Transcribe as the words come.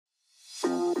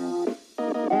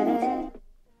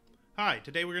Hi,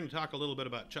 today we're going to talk a little bit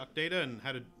about Chuck data and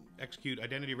how to execute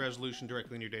identity resolution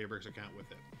directly in your Databricks account with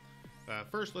it.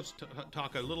 First, let's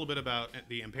talk a little bit about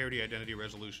the Amperity identity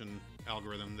resolution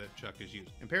algorithm that Chuck is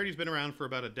using. Amperity's been around for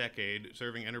about a decade,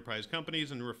 serving enterprise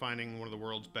companies and refining one of the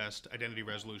world's best identity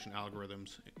resolution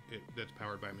algorithms that's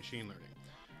powered by machine learning.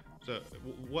 So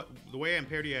the way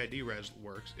Amperity ID Res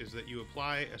works is that you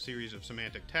apply a series of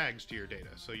semantic tags to your data.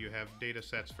 So you have data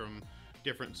sets from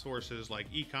different sources like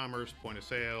e-commerce, point of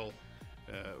sale,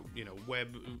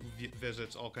 web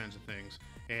visits, all kinds of things.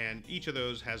 And each of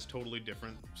those has totally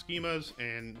different schemas.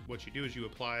 And what you do is you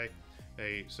apply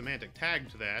a semantic tag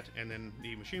to that, and then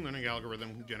the machine learning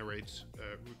algorithm generates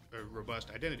a robust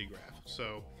identity graph.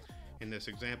 So in this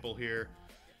example here,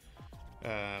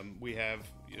 we have,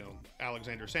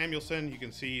 Alexander Samuelson. You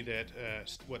can see that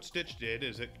what Stitch did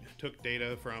is it took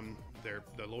data from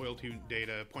the loyalty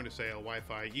data, point of sale,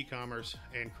 Wi-Fi, e-commerce,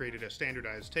 and created a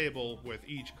standardized table with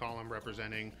each column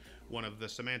representing one of the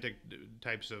semantic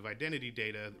types of identity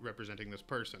data representing this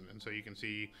person. And so you can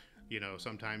see,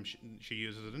 sometimes she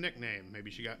uses a nickname.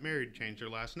 Maybe she got married, changed her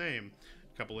last name,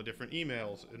 a couple of different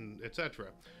emails, and etc.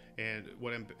 And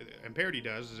what Amperity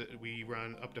does is we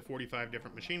run up to 45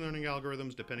 different machine learning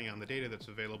algorithms depending on the data that's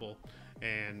available,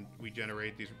 and we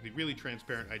generate these really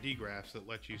transparent ID graphs that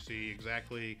let you see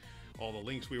exactly all the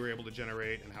links we were able to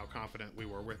generate and how confident we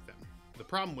were with them. The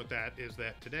problem with that is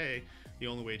that today, the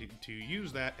only way to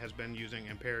use that has been using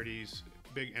Amperity's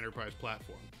big enterprise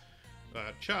platform.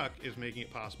 Chuck is making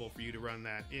it possible for you to run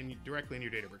that directly in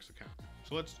your Databricks account.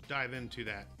 So let's dive into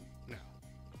that now.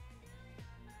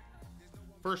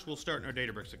 First, we'll start in our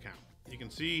Databricks account. You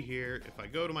can see here, if I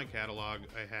go to my catalog,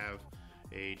 I have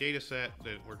a data set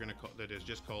that is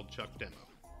just called Chuck Demo.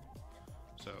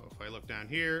 So if I look down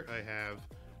here, I have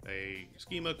a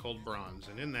schema called Bronze,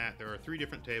 and in that there are 3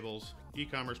 different tables: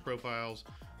 e-commerce profiles,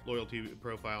 loyalty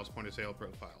profiles, point of sale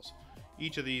profiles.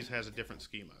 Each of these has a different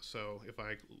schema. So if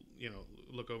I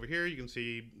look over here, you can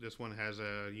see this one has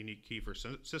a unique key for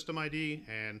system ID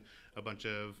and a bunch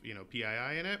of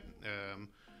PII in it.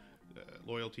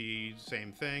 Loyalty,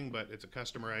 same thing, but it's a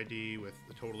customer ID with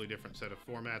a totally different set of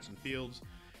formats and fields.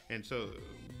 And so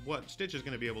what Stitch is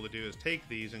going to be able to do is take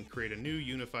these and create a new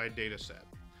unified data set.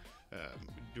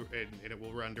 And it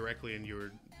will run directly in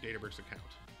your Databricks account.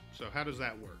 So how does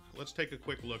that work? Let's take a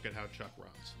quick look at how Chuck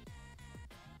runs.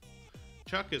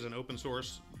 Chuck is an open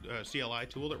source CLI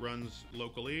tool that runs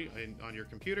locally on your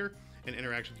computer and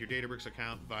interacts with your Databricks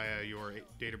account via your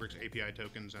Databricks API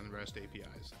tokens and the REST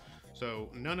APIs. So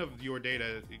none of your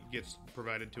data gets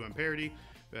provided to Amperity.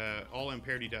 All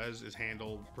Amperity does is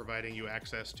handle providing you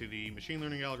access to the machine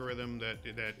learning algorithm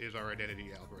that is our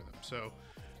identity algorithm. So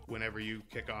whenever you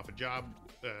kick off a job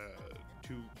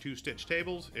to Stitch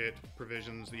tables, it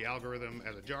provisions the algorithm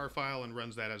as a jar file and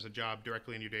runs that as a job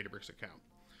directly in your Databricks account.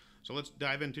 So let's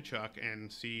dive into Chuck and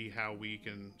see how we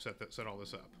can set all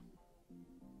this up.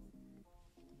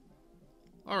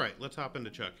 All right, let's hop into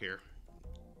Chuck here.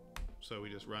 So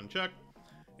we just run Chuck,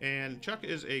 and Chuck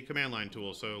is a command line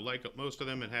tool. So like most of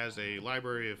them, it has a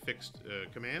library of fixed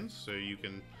commands. So you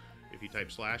can, if you type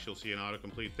 /, you'll see an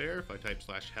autocomplete there. If I type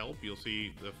 /help, you'll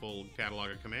see the full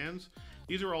catalog of commands.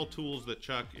 These are all tools that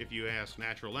Chuck, if you ask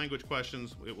natural language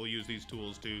questions, it will use these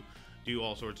tools to do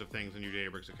all sorts of things in your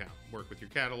Databricks account. Work with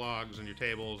your catalogs and your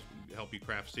tables, help you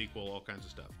craft SQL, all kinds of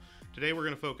stuff. Today we're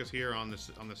going to focus here on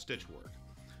the Stitch work.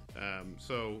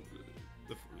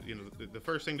 The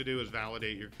first thing to do is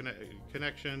validate your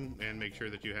connection and make sure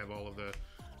that you have all of the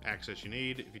access you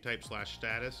need. If you type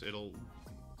 /status, it'll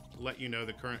let you know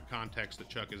the current context that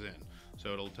Chuck is in.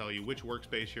 So it'll tell you which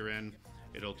workspace you're in.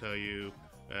 It'll tell you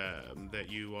that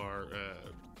you are,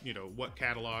 what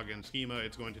catalog and schema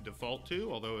it's going to default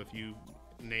to. Although if you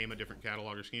name a different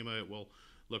catalog or schema, it will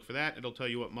look for that. It'll tell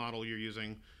you what model you're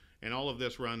using. And all of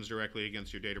this runs directly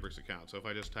against your Databricks account. So if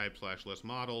I just type /list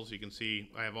models, you can see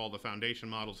I have all the foundation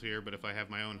models here, but if I have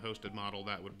my own hosted model,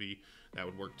 that would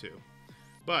work too.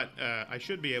 But I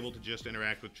should be able to just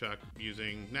interact with Chuck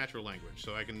using natural language.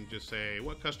 So I can just say,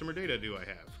 what customer data do I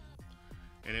have?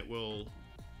 And it will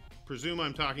presume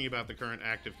I'm talking about the current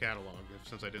active catalog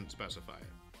since I didn't specify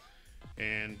it.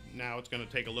 And now it's going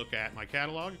to take a look at my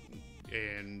catalog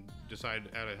and decide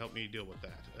how to help me deal with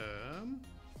that.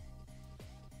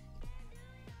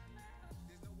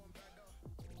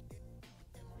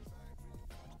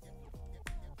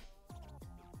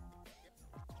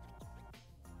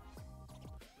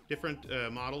 Different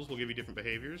models will give you different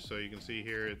behaviors. So you can see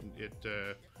here it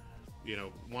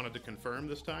wanted to confirm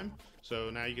this time. So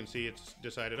now you can see it's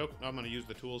decided, oh, I'm going to use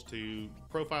the tools to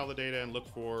profile the data and look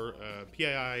for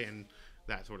PII, and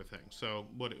that sort of thing. So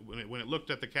when it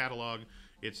looked at the catalog,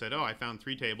 it said, oh, I found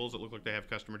 3 tables that look like they have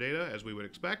customer data, as we would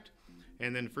expect.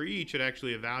 And then for each, it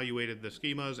actually evaluated the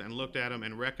schemas and looked at them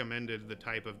and recommended the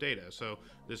type of data. So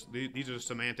these are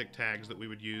semantic tags that we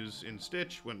would use in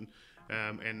Stitch when,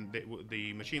 and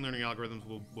the machine learning algorithms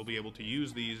will be able to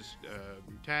use these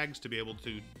tags to be able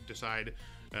to decide,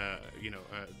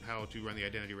 how to run the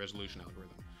identity resolution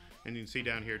algorithm. And you can see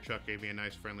down here, Chuck gave me a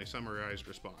nice, friendly, summarized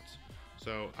response.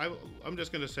 So I'm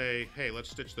just going to say, hey, let's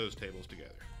stitch those tables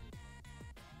together.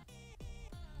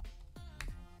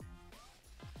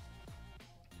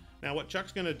 Now what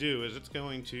Chuck's going to do is it's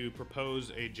going to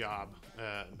propose a job,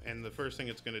 and the first thing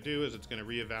it's going to do is it's going to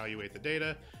reevaluate the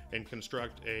data and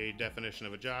construct a definition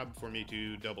of a job for me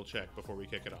to double check before we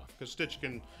kick it off. Because Stitch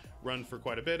can run for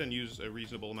quite a bit and use a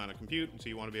reasonable amount of compute, and so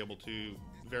you want to be able to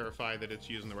verify that it's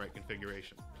using the right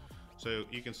configuration. So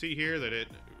you can see here that it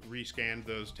rescanned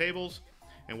those tables,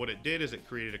 and what it did is it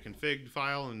created a config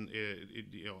file and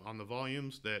on the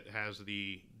volumes that has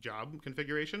the job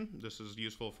configuration. This is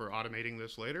useful for automating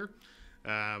this later.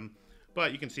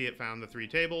 But you can see it found the 3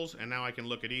 tables, and now I can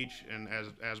look at each, and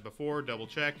as before, double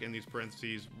check. In these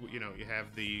parentheses, you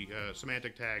have the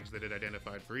semantic tags that it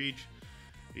identified for each.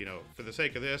 For the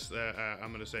sake of this,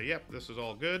 I'm going to say, yep, this is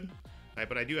all good.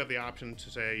 But I do have the option to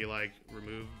say,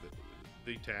 remove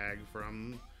the tag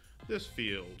from this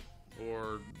field,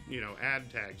 or add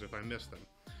tags if I miss them.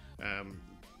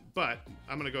 But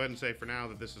I'm going to go ahead and say for now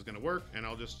that this is going to work, and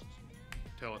I'll just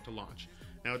tell it to launch.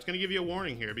 Now it's going to give you a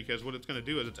warning here, because what it's going to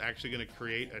do is it's actually going to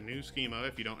create a new schema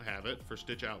if you don't have it for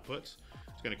Stitch outputs.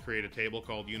 It's going to create a table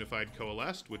called Unified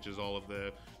Coalesced, which is all of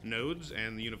the nodes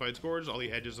and the unified scores, all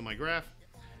the edges of my graph,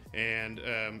 and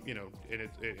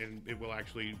it will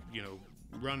actually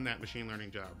run that machine learning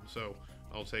job. So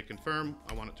I'll say confirm,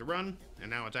 I want it to run, and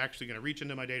now it's actually going to reach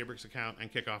into my Databricks account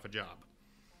and kick off a job.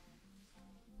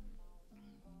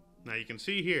 Now you can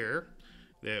see here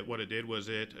that what it did was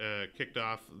it kicked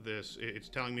off this, it's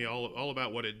telling me all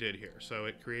about what it did here. So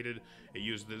it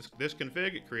used this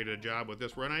config, it created a job with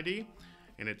this run ID,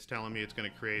 and it's telling me it's going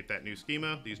to create that new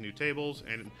schema, these new tables,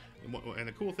 and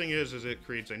the cool thing is it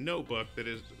creates a notebook that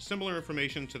is similar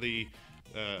information to the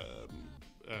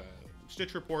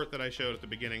Stitch report that I showed at the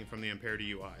beginning from the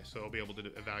Amperity UI. So I'll be able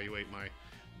to evaluate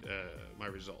my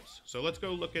results. So let's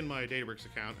go look in my Databricks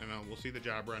account, and we'll see the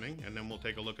job running, and then we'll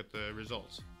take a look at the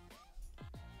results.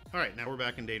 All right, now we're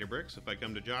back in Databricks. If I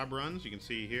come to job runs, you can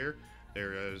see here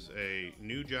there is a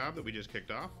new job that we just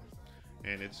kicked off,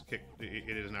 and it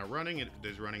is now running. It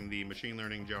is running the machine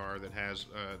learning jar that has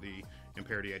the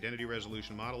Amperity identity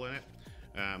resolution model in it.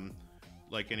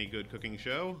 Like any good cooking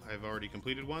show, I've already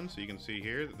completed one, so you can see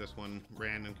here that this one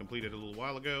ran and completed a little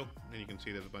while ago, and you can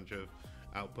see there's a bunch of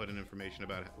output and information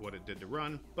about what it did to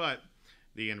run. But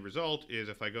the end result is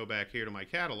if I go back here to my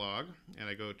catalog and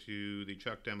I go to the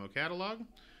Chuck demo catalog,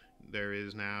 there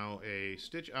is now a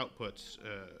Stitch outputs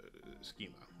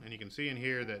schema, and you can see in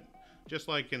here that just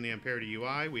like in the Amperity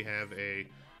UI, we have a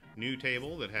new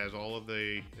table that has all of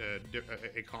the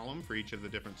a column for each of the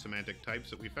different semantic types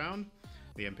that we found,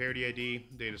 the Amperity ID,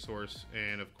 data source,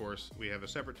 and of course we have a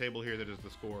separate table here that is the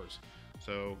scores.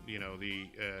 So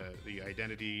the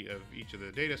identity of each of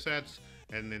the data sets,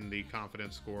 and then the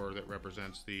confidence score that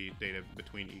represents the data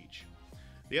between each.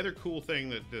 The other cool thing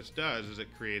that this does is it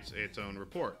creates its own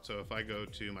report. So if I go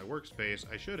to my workspace,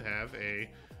 I should have a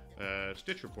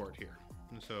Stitch report here.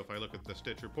 And so if I look at the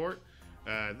Stitch report,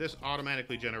 this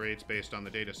automatically generates based on the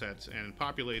data sets and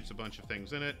populates a bunch of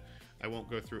things in it. I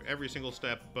won't go through every single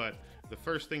step, but the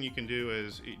first thing you can do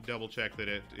is double check that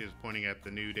it is pointing at the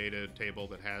new data table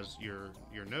that has your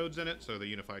nodes in it, so the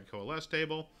Unified Coalesced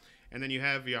table. And then you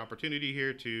have the opportunity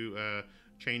here to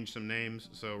change some names.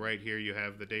 So right here you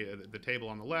have the table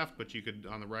on the left, but you could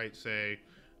on the right say,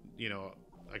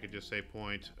 I could just say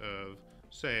point of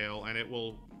sale, and it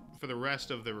will, for the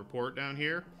rest of the report down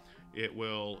here, it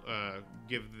will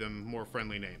give them more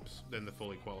friendly names than the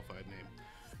fully qualified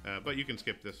name. But you can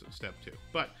skip this step too.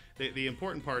 But the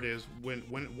important part is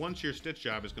once your Stitch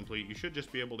job is complete, you should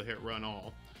just be able to hit run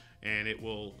all, and it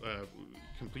will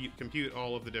compute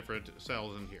all of the different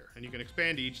cells in here. And you can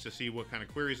expand each to see what kind of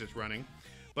queries it's running.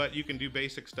 But you can do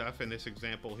basic stuff in this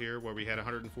example here where we had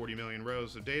 140 million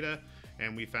rows of data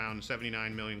and we found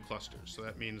 79 million clusters. So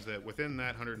that means that within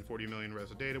that 140 million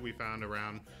rows of data, we found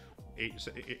around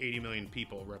 80 million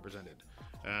people represented.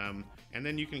 And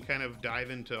then you can kind of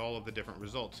dive into all of the different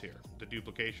results here, the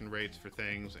duplication rates for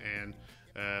things, and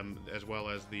as well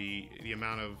as the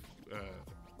amount of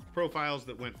profiles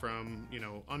that went from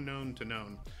unknown to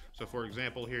known. So for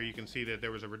example, here you can see that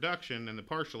there was a reduction in the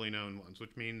partially known ones,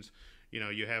 which means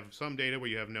you have some data where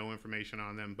you have no information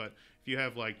on them, but if you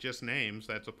have like just names,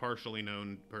 that's a partially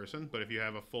known person. But if you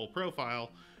have a full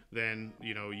profile, then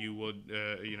you would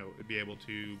be able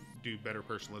to do better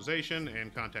personalization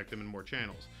and contact them in more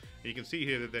channels. And you can see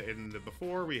here that in the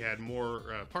before we had more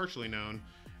partially known,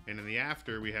 and in the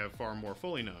after we have far more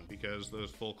fully known, because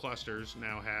those full clusters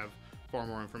now have far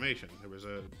more information. There was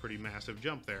a pretty massive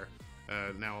jump there.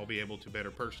 Now I'll be able to better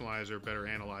personalize or better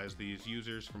analyze these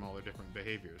users from all their different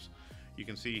behaviors. You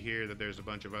can see here that there's a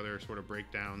bunch of other sort of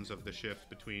breakdowns of the shift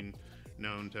between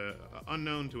known to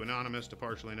unknown to anonymous to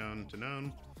partially known to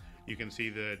known. You can see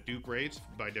the dupe rates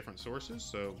by different sources.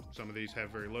 So some of these have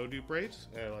very low dupe rates,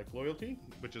 like loyalty,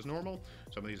 which is normal.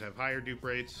 Some of these have higher dupe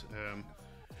rates.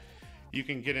 You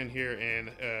can get in here and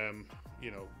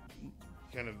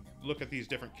kind of look at these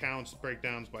different counts,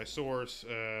 breakdowns by source,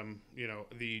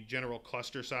 the general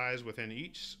cluster size within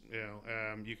each.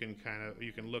 You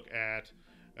can look at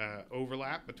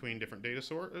overlap between different data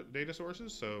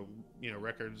sources. So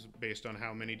records based on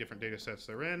how many different data sets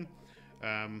they're in.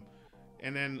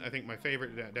 And then I think my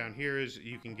favorite down here is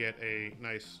you can get a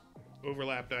nice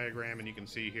overlap diagram, and you can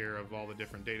see here of all the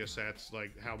different data sets,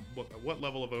 like what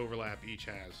level of overlap each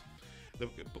has.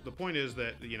 The point is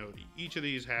that each of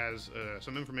these has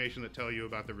some information that tell you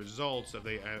about the results of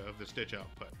the stitch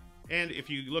output. And if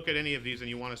you look at any of these and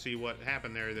you want to see what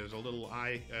happened there's a little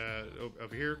eye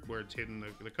over here where it's hidden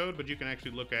the code, but you can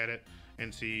actually look at it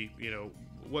and see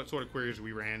what sort of queries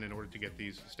we ran in order to get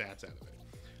these stats out of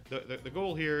it. The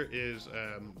goal here is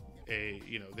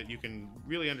that you can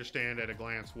really understand at a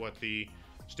glance what the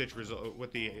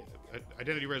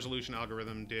identity resolution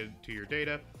algorithm did to your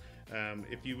data.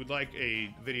 If you would like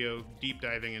a video deep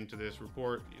diving into this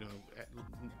report,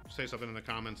 say something in the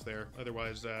comments there.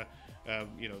 Otherwise,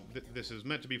 this is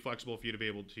meant to be flexible for you to be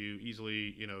able to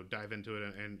easily, dive into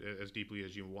it and as deeply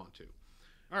as you want to.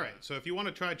 All right, so if you want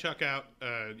to try Chuck out,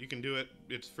 you can do it.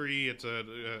 It's free. It's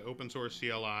a open source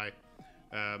CLI.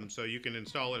 So you can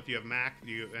install it if you have Mac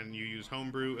and you use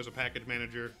Homebrew as a package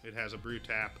manager. It has a brew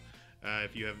tap.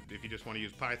 If you just want to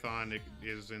use Python, it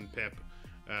is in pip.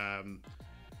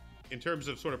 In terms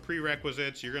of sort of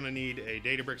prerequisites, you're going to need a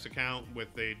Databricks account with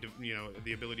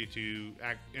the ability to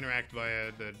interact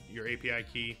via your API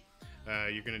key.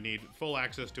 You're going to need full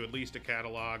access to at least a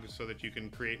catalog so that you can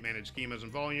manage schemas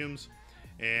and volumes.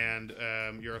 And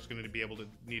you're also going to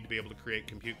need to be able to create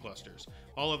compute clusters.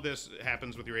 All of this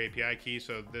happens with your API key,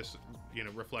 so this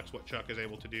reflects what Chuck is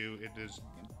able to do. It is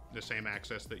the same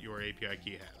access that your API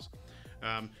key has.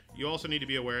 You also need to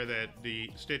be aware that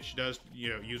the Stitch does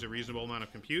use a reasonable amount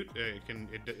of compute.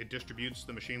 It distributes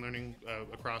the machine learning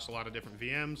across a lot of different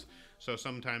VMs, so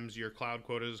sometimes your cloud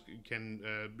quotas can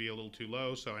be a little too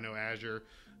low. So I know Azure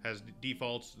has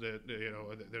defaults that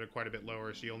are quite a bit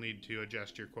lower, so you'll need to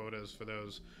adjust your quotas for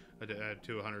those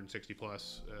to 160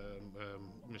 plus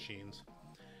machines.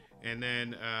 And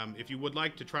then if you would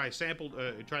like to try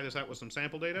this out with some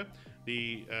sample data,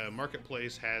 the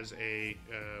marketplace has a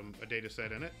data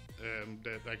set in it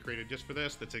that I created just for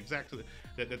this.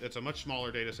 That's a much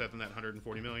smaller data set than that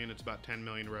 140 million. It's about 10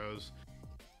 million rows.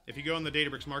 If you go in the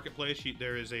Databricks marketplace,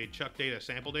 there is a Chuck data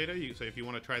sample data. So if you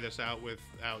want to try this out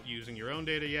without using your own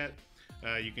data yet,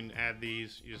 you can add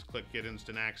these. You just click Get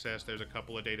Instant Access. There's a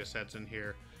couple of data sets in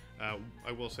here.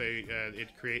 I will say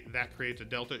that creates a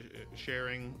delta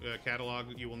sharing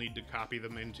catalog. You will need to copy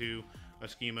them into a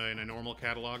schema in a normal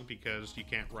catalog because you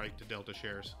can't write to delta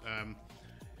shares.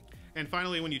 And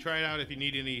finally, when you try it out, if you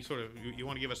need any you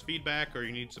want to give us feedback or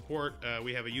you need support,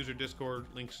 we have a user Discord.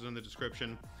 Links is in the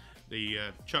description.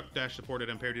 The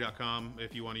chuck-support@amperity.com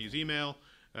if you want to use email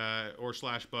or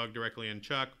 /bug directly in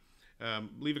Chuck.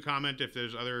 Leave a comment if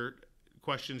there's other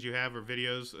questions you have or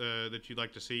videos that you'd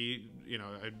like to see.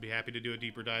 I'd be happy to do a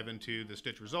deeper dive into the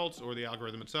Stitch results or the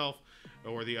algorithm itself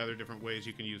or the other different ways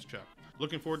you can use Chuck.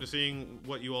 Looking forward to seeing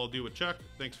what you all do with Chuck.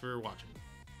 Thanks for watching.